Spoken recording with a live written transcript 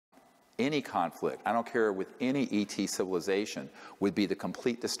any conflict, I don't care with any ET civilization, would be the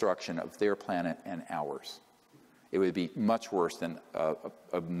complete destruction of their planet and ours. It would be much worse than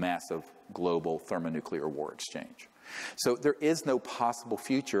a massive global thermonuclear war exchange. So there is no possible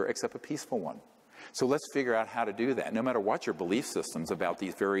future except a peaceful one. So let's figure out how to do that. No matter what your belief systems about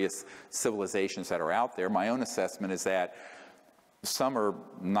these various civilizations that are out there, my own assessment is that some are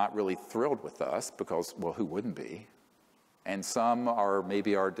not really thrilled with us because, well, who wouldn't be? And some are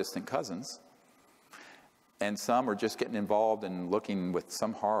maybe our distant cousins. And some are just getting involved and looking with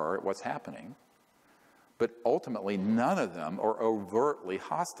some horror at what's happening. But ultimately, none of them are overtly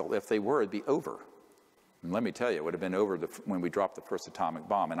hostile. If they were, it'd be over. And let me tell you, it would have been over when we dropped the first atomic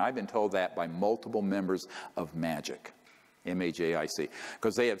bomb. And I've been told that by multiple members of MAGIC, M-A-J-I-C,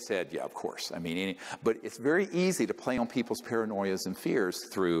 because they have said, yeah, of course. I mean, but it's very easy to play on people's paranoias and fears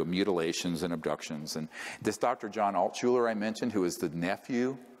through mutilations and abductions. And this Dr. John Altshuler I mentioned, who is the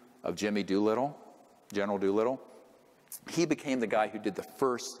nephew of Jimmy Doolittle, General Doolittle, he became the guy who did the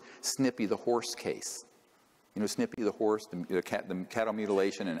first Snippy the horse case. You know, Snippy the horse, the cattle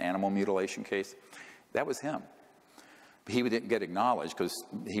mutilation and animal mutilation case? That was him. He didn't get acknowledged because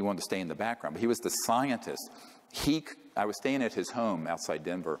he wanted to stay in the background. But he was the scientist. I was staying at his home outside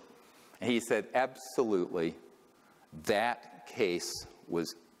Denver, and he said, absolutely, that case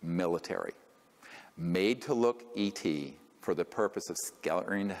was military, made to look ET for the purpose of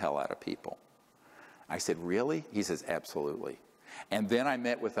scaring the hell out of people. I said, really? He says, absolutely. And then I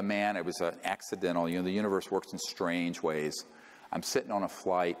met with a man, it was an accidental, you know, the universe works in strange ways. I'm sitting on a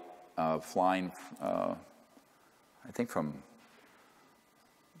flight, flying, I think from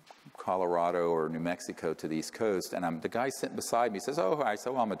Colorado or New Mexico to the East Coast, and the guy sitting beside me says, oh, I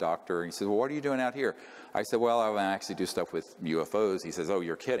said, well, I'm a doctor. And he says, well, what are you doing out here? I said, well, I actually do stuff with UFOs. He says, oh,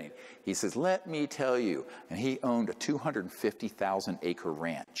 you're kidding. He says, let me tell you. And he owned a 250,000-acre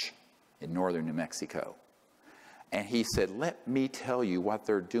ranch in northern New Mexico. And he said, let me tell you what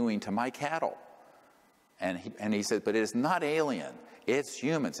they're doing to my cattle. And he said, but it is not alien. It's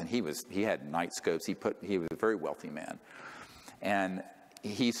humans. And he had night scopes. He was a very wealthy man. And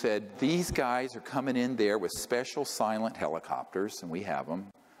he said, these guys are coming in there with special silent helicopters, and we have them.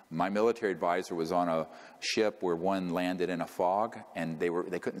 My military advisor was on a ship where one landed in a fog, and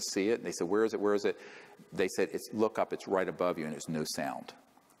they couldn't see it. They said, where is it? Where is it? They said, look up, it's right above you, and there's no sound.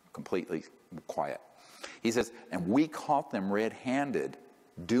 Completely quiet. He says, and we caught them red-handed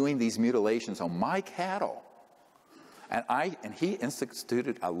doing these mutilations on my cattle. And he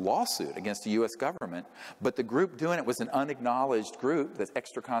instituted a lawsuit against the U.S. government, but the group doing it was an unacknowledged group that's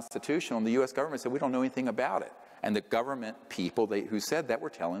extra-constitutional, and the U.S. government said, we don't know anything about it. And the government people who said that were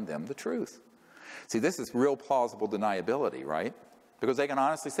telling them the truth. See, this is real plausible deniability, right? Because they can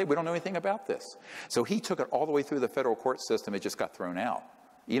honestly say, we don't know anything about this. So he took it all the way through the federal court system, it just got thrown out.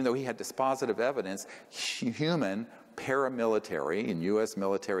 Even though he had dispositive evidence, human, paramilitary, and U.S.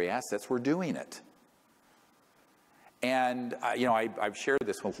 military assets were doing it. And, you know, I've shared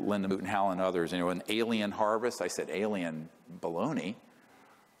this with Linda Moot-Howell and others. You know, an alien harvest, I said, alien baloney.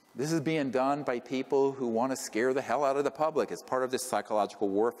 This is being done by people who want to scare the hell out of the public. It's part of this psychological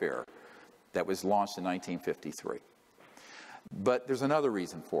warfare that was launched in 1953. But there's another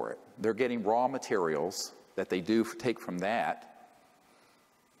reason for it. They're getting raw materials that they do take from that.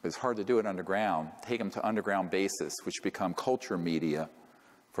 It's hard to do it underground. Take them to underground bases, which become culture media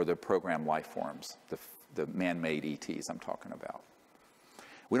for the programmed life forms, the man-made ETs I'm talking about.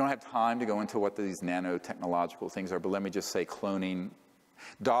 We don't have time to go into what these nanotechnological things are, but let me just say cloning.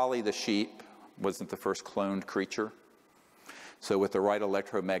 Dolly the sheep wasn't the first cloned creature. So with the right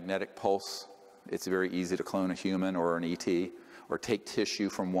electromagnetic pulse, it's very easy to clone a human or an ET, or take tissue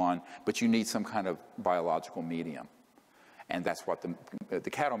from one, but you need some kind of biological medium. And that's what the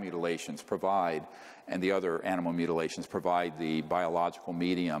cattle mutilations provide, and the other animal mutilations provide the biological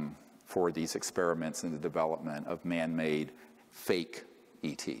medium for these experiments in the development of man-made fake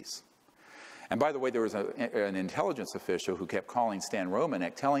ETs. And by the way, there was an intelligence official who kept calling Stan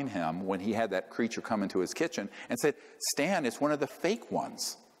Romanek, telling him when he had that creature come into his kitchen and said, Stan, it's one of the fake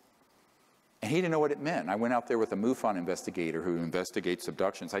ones. And he didn't know what it meant. I went out there with a MUFON investigator who investigates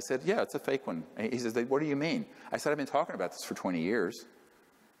abductions. I said, yeah, it's a fake one. And he says, what do you mean? I said, I've been talking about this for 20 years.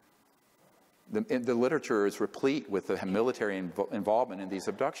 The literature is replete with the military involvement in these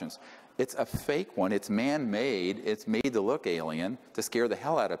abductions. It's a fake one. It's man-made. It's made to look alien, to scare the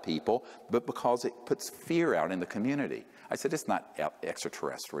hell out of people, but because it puts fear out in the community. I said, it's not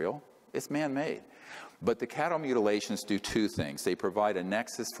extraterrestrial. It's man-made. But the cattle mutilations do two things. They provide a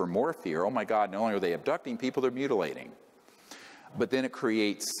nexus for more fear. Oh my God, not only are they abducting people, they're mutilating. But then it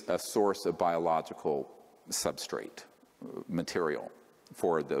creates a source of biological substrate material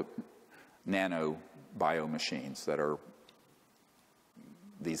for the nano biomachines that are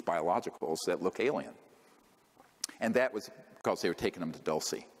these biologicals that look alien. And that was because they were taking them to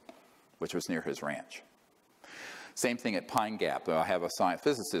Dulce, which was near his ranch. Same thing at Pine Gap. I have a science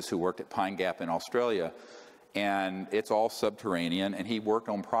physicist who worked at Pine Gap in Australia, and it's all subterranean, and he worked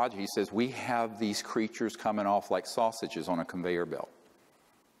on projects. He says, we have these creatures coming off like sausages on a conveyor belt.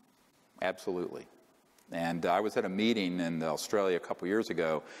 Absolutely. And I was at a meeting in Australia a couple years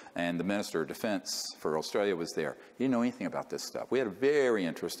ago, and the Minister of Defense for Australia was there. He didn't know anything about this stuff. We had a very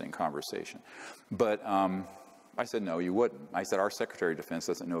interesting conversation. But I said, no, you wouldn't. I said, our Secretary of Defense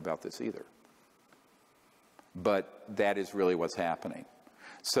doesn't know about this either. But that is really what's happening.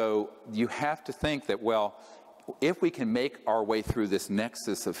 So you have to think that, well, if we can make our way through this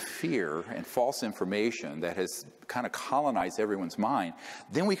nexus of fear and false information that has kind of colonized everyone's mind,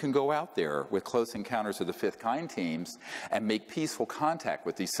 then we can go out there with Close Encounters of the Fifth Kind teams and make peaceful contact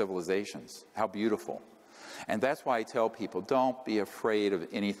with these civilizations. How beautiful. And that's why I tell people, don't be afraid of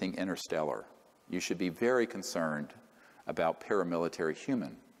anything interstellar. You should be very concerned about paramilitary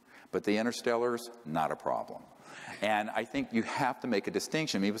human. But the interstellars, not a problem. And I think you have to make a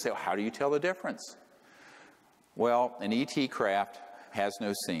distinction. People say, well, how do you tell the difference? Well, an ET craft has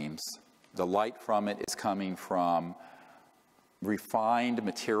no seams. The light from it is coming from refined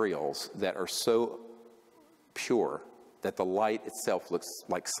materials that are so pure that the light itself looks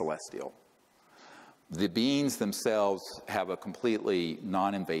like celestial. The beings themselves have a completely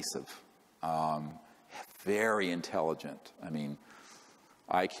non-invasive, very intelligent, I mean,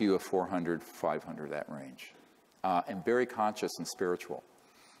 IQ of 400, 500, that range, and very conscious and spiritual.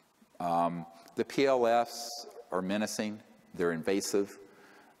 The PLFs are menacing, they're invasive.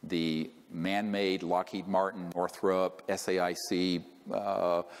 The man-made Lockheed Martin, Northrop, SAIC,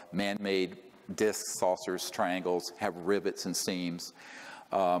 man-made discs, saucers, triangles have rivets and seams.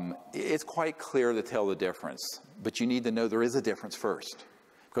 It's quite clear to tell the difference, but you need to know there is a difference first,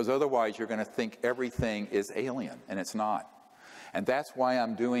 because otherwise you're going to think everything is alien, and it's not. And that's why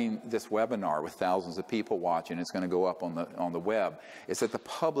I'm doing this webinar with thousands of people watching. It's going to go up on the web. Is that the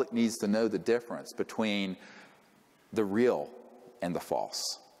public needs to know the difference between the real and the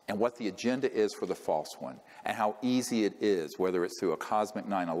false, and what the agenda is for the false one, and how easy it is, whether it's through a cosmic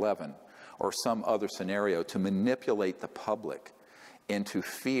 9/11 or some other scenario, to manipulate the public into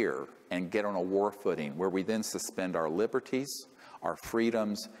fear and get on a war footing where we then suspend our liberties, our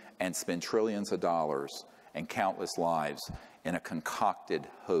freedoms, and spend trillions of dollars and countless lives in a concocted,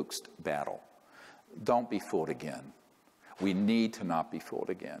 hoaxed battle. Don't be fooled again. We need to not be fooled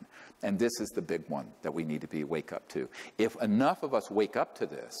again. And this is the big one that we need to wake up to. If enough of us wake up to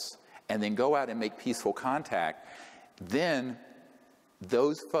this and then go out and make peaceful contact, then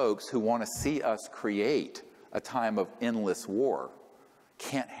those folks who want to see us create a time of endless war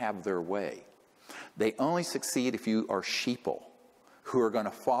can't have their way. They only succeed if you are sheeple, who are going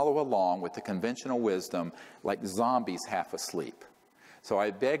to follow along with the conventional wisdom like zombies half asleep. So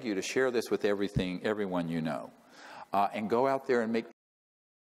I beg you to share this with everyone you know. And go out there and make